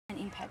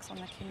impacts on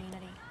the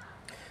community.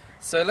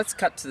 So let's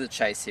cut to the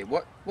chase here.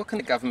 What can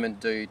the government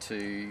do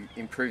to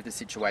improve the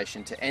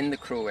situation, to end the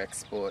cruel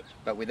export,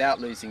 but without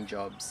losing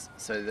jobs,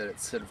 so that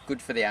it's sort of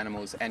good for the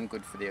animals and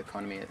good for the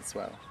economy as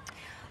well?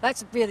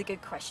 That's a really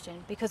good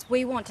question, because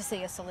we want to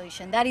see a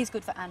solution that is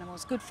good for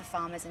animals, good for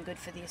farmers and good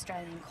for the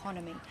Australian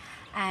economy.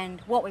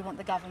 And what we want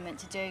the government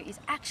to do is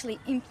actually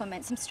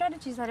implement some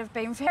strategies that have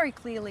been very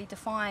clearly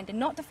defined, and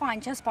not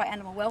defined just by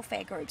animal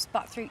welfare groups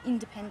but through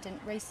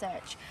independent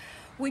research,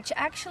 which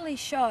actually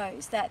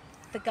shows that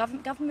the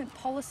government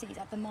policies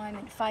at the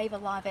moment favour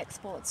live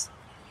exports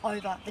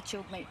over the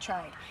chilled meat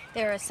trade.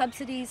 There are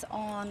subsidies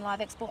on live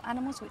export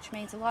animals, which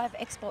means the live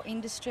export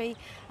industry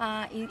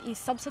is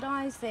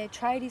subsidised, their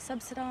trade is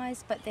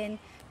subsidised, but then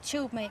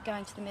chilled meat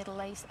going to the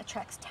Middle East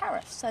attracts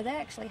tariffs, so they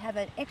actually have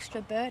an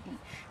extra burden.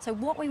 So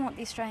what we want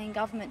the Australian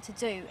government to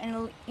do, and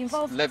it'll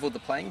involve... Level the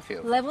playing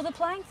field. Level the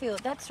playing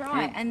field, that's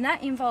right. And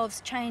that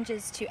involves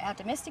changes to our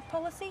domestic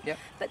policy,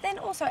 but then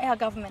also our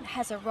government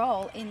has a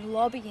role in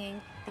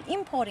lobbying the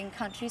importing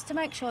countries to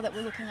make sure that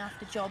we're looking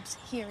after jobs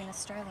here in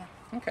Australia.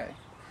 Okay.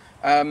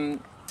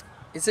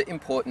 Is it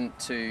important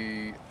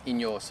to, in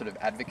your sort of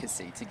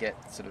advocacy, to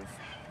get sort of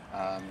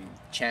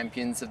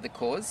champions of the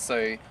cause? So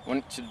I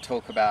want you to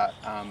talk about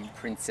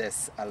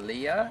Princess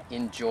Aliyah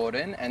in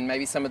Jordan, and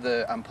maybe some of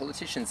the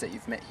politicians that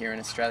you've met here in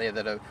Australia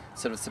that are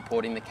sort of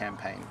supporting the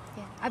campaign.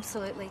 Yeah,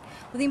 absolutely.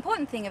 Well, the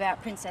important thing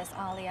about Princess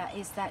Aliyah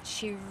is that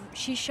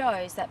she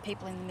shows that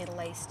people in the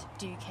Middle East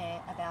do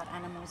care about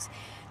animals.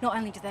 Not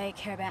only do they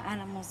care about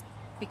animals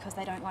because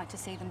they don't like to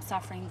see them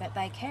suffering, but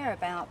they care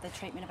about the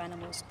treatment of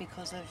animals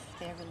because of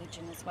their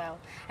religion as well.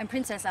 And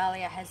Princess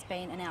Aliyah has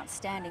been an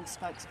outstanding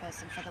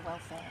spokesperson for the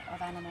welfare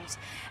of animals.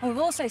 And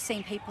we've also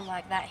seen people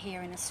like that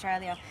here in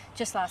Australia.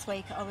 Just last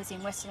week I was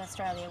in Western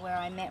Australia, where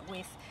I met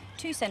with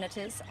 2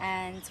 senators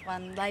and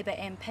 1 Labor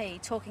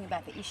MP talking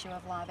about the issue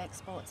of live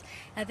exports.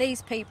 Now,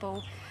 these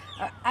people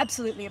are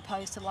absolutely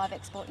opposed to live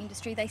export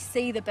industry. They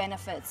see the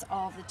benefits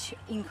of the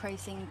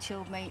increasing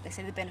chilled meat, they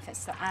see the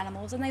benefits to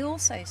animals, and they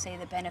also see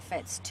the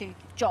benefits to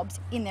jobs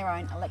in their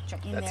own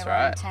electorate, in their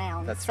own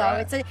town.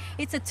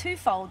 It's a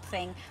twofold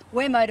thing.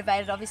 We're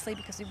motivated obviously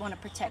because we want to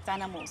protect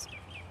animals,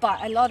 but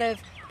a lot of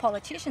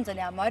politicians are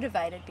now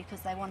motivated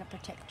because they want to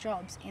protect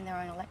jobs in their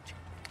own electorate.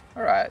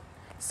 All right.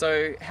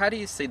 So how do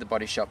you see the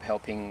Body Shop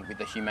helping with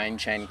the Humane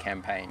Chain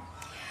campaign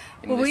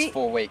in these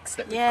 4 weeks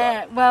that we've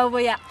got? Well,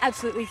 we are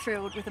absolutely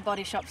thrilled with the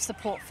Body Shop's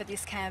support for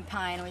this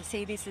campaign. We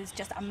see this as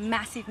just a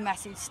massive,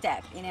 massive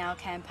step in our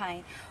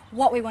campaign.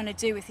 What we want to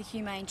do with the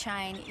Humane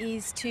Chain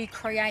is to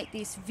create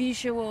this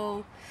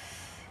visual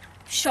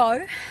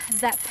show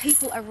that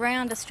people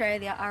around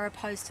Australia are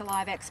opposed to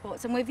live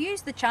exports. And we've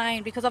used the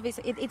chain because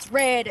obviously it's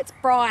red, it's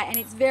bright, and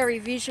it's very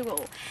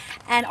visual.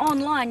 And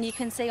online you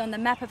can see on the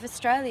map of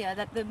Australia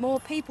that the more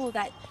people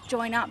that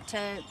join up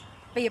to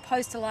be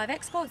opposed to live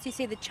exports, you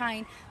see the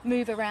chain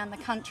move around the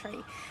country.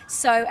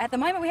 So at the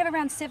moment we have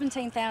around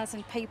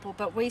 17,000 people,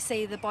 but we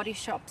see the Body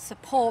Shop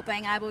support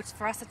being able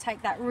for us to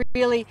take that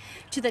really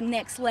to the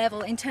next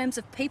level in terms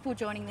of people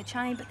joining the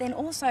chain, but then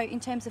also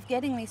in terms of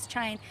getting this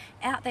chain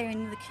out there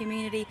in the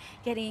community,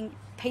 getting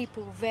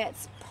people,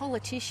 vets,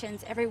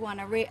 politicians, everyone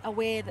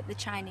aware that the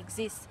chain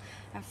exists,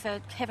 and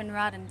for Kevin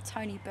Rudd and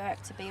Tony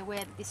Burke to be aware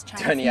that this chain...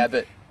 Tony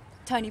Abbott.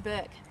 Tony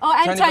Burke. Oh,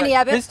 and Tony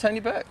Abbott. Who's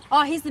Tony Burke?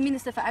 Oh, he's the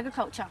Minister for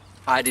Agriculture.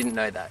 I didn't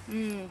know that.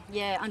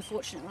 Yeah,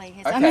 unfortunately.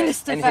 He's a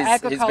Minister for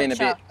Agriculture. He's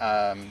been a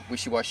bit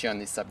wishy-washy on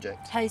this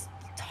subject. He's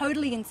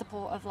totally in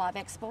support of live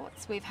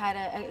exports. We've had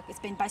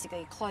it's been basically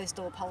a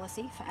closed-door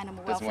policy for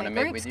animal welfare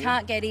groups.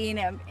 Can't get in,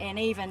 and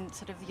even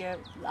sort of your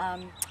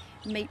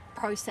meat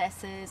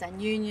processors and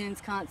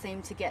unions can't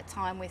seem to get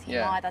time with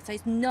him either. So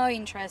he's no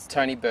interest.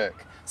 Tony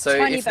Burke. So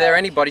if there are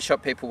any Body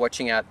Shop people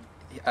watching out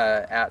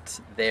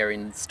there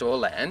in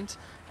Storeland,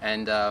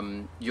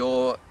 and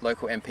your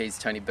local MP is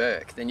Tony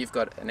Burke, then you've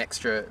got an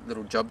extra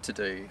little job to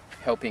do,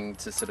 helping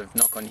to sort of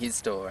knock on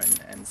his door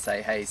and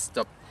say, hey,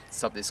 stop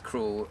this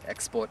cruel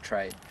export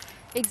trade.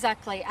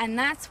 Exactly, and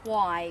that's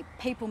why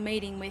people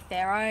meeting with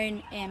their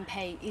own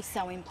MP is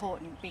so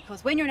important,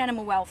 because when you're an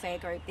animal welfare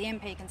group, the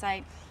MP can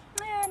say,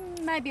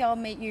 maybe I'll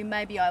meet you,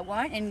 maybe I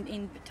won't, and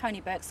in Tony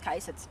Burke's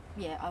case it's,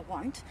 yeah, I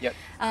won't. Yep.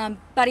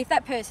 But if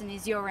that person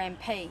is your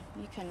MP,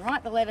 you can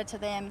write the letter to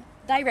them,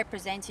 they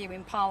represent you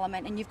in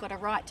Parliament, and you've got a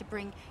right to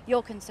bring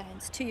your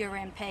concerns to your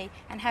MP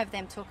and have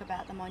them talk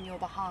about them on your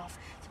behalf.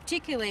 So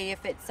particularly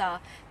if it's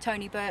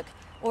Tony Burke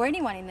or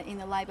anyone in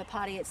the Labor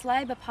Party, it's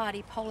Labor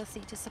Party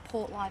policy to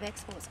support live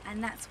exports,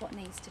 and that's what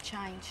needs to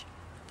change.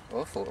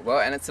 Awful. Well,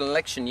 and it's an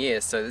election year,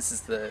 so this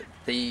is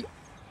the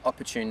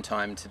opportune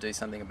time to do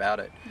something about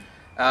it.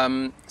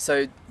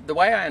 So the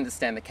way I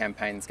understand the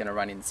campaign is going to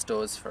run in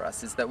stores for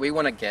us is that we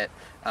want to get,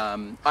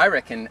 I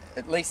reckon,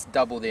 at least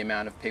double the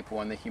amount of people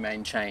on the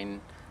Humane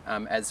Chain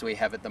as we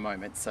have at the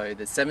moment. So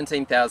there's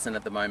 17,000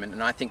 at the moment,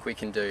 and I think we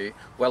can do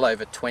well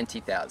over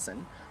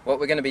 20,000. What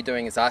we're going to be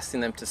doing is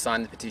asking them to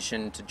sign the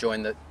petition to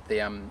join the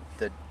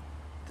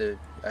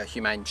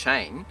Humane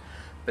Chain.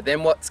 But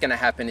then what's going to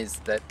happen is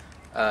that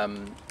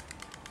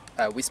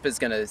WSPA's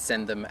going to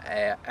send them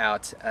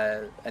out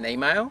an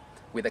email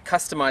with a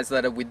customised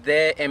letter with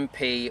their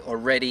MP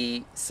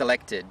already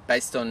selected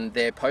based on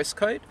their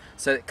postcode.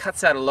 So it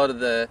cuts out a lot of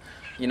the,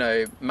 you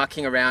know,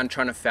 mucking around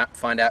trying to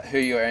find out who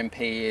your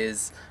MP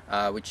is,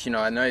 which, you know,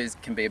 I know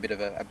can be a bit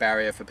of a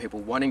barrier for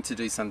people wanting to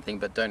do something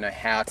but don't know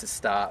how to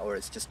start, or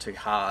it's just too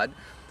hard.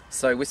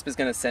 So WSPA's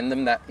going to send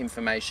them that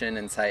information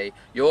and say,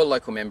 your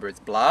local member is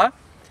blah.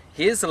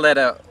 Here's a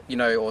letter, you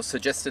know, or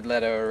suggested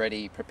letter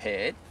already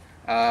prepared.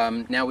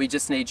 Now we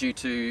just need you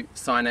to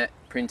sign it,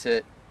 print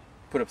it,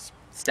 put a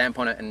stamp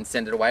on it and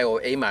send it away,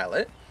 or email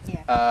it.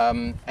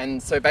 Yeah.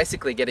 And so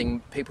basically getting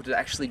people to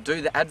actually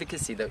do the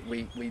advocacy that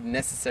we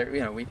necessary,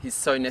 you know, is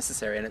so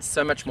necessary, and it's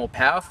so much more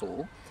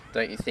powerful,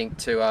 don't you think,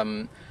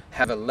 to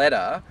have a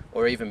letter,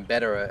 or even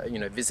better, you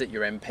know, visit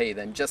your MP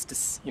than just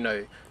to, you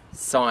know,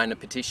 sign a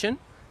petition.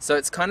 So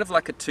it's kind of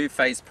like a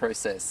two-phase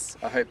process.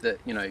 I hope that,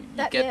 you know, you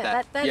get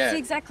that. That's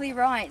exactly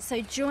right.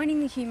 So joining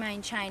the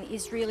Humane chain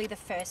is really the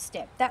first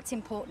step. That's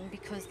important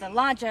because the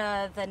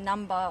larger the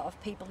number of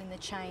people in the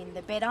chain,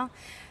 the better.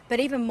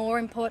 But even more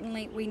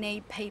importantly, we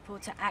need people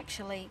to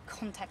actually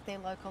contact their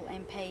local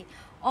MP.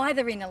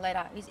 Either in a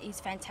letter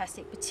is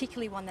fantastic,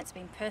 particularly one that's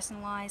been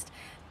personalised.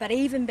 But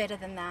even better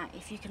than that,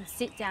 if you can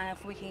sit down,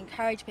 if we can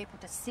encourage people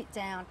to sit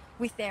down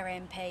with their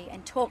MP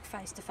and talk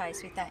face to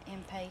face with that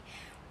MP,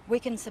 we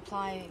can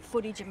supply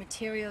footage and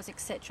materials,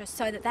 etc.,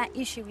 so that that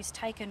issue is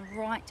taken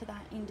right to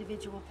that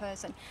individual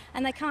person,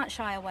 and they can't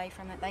shy away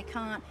from it. They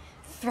can't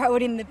throw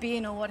it in the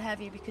bin or what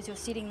have you, because you're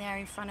sitting there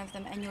in front of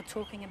them and you're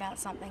talking about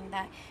something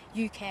that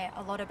you care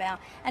a lot about.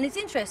 And it's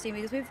interesting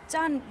because we've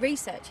done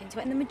research into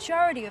it, and the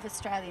majority of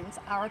Australians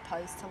are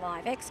opposed to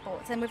live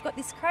exports, and we've got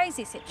this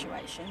crazy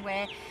situation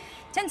where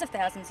tens of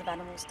thousands of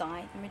animals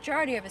die. The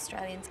majority of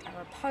Australians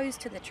are opposed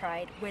to the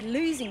trade. We're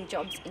losing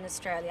jobs in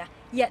Australia,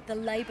 yet the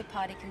Labor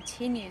Party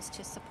continues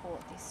to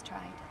support this trade.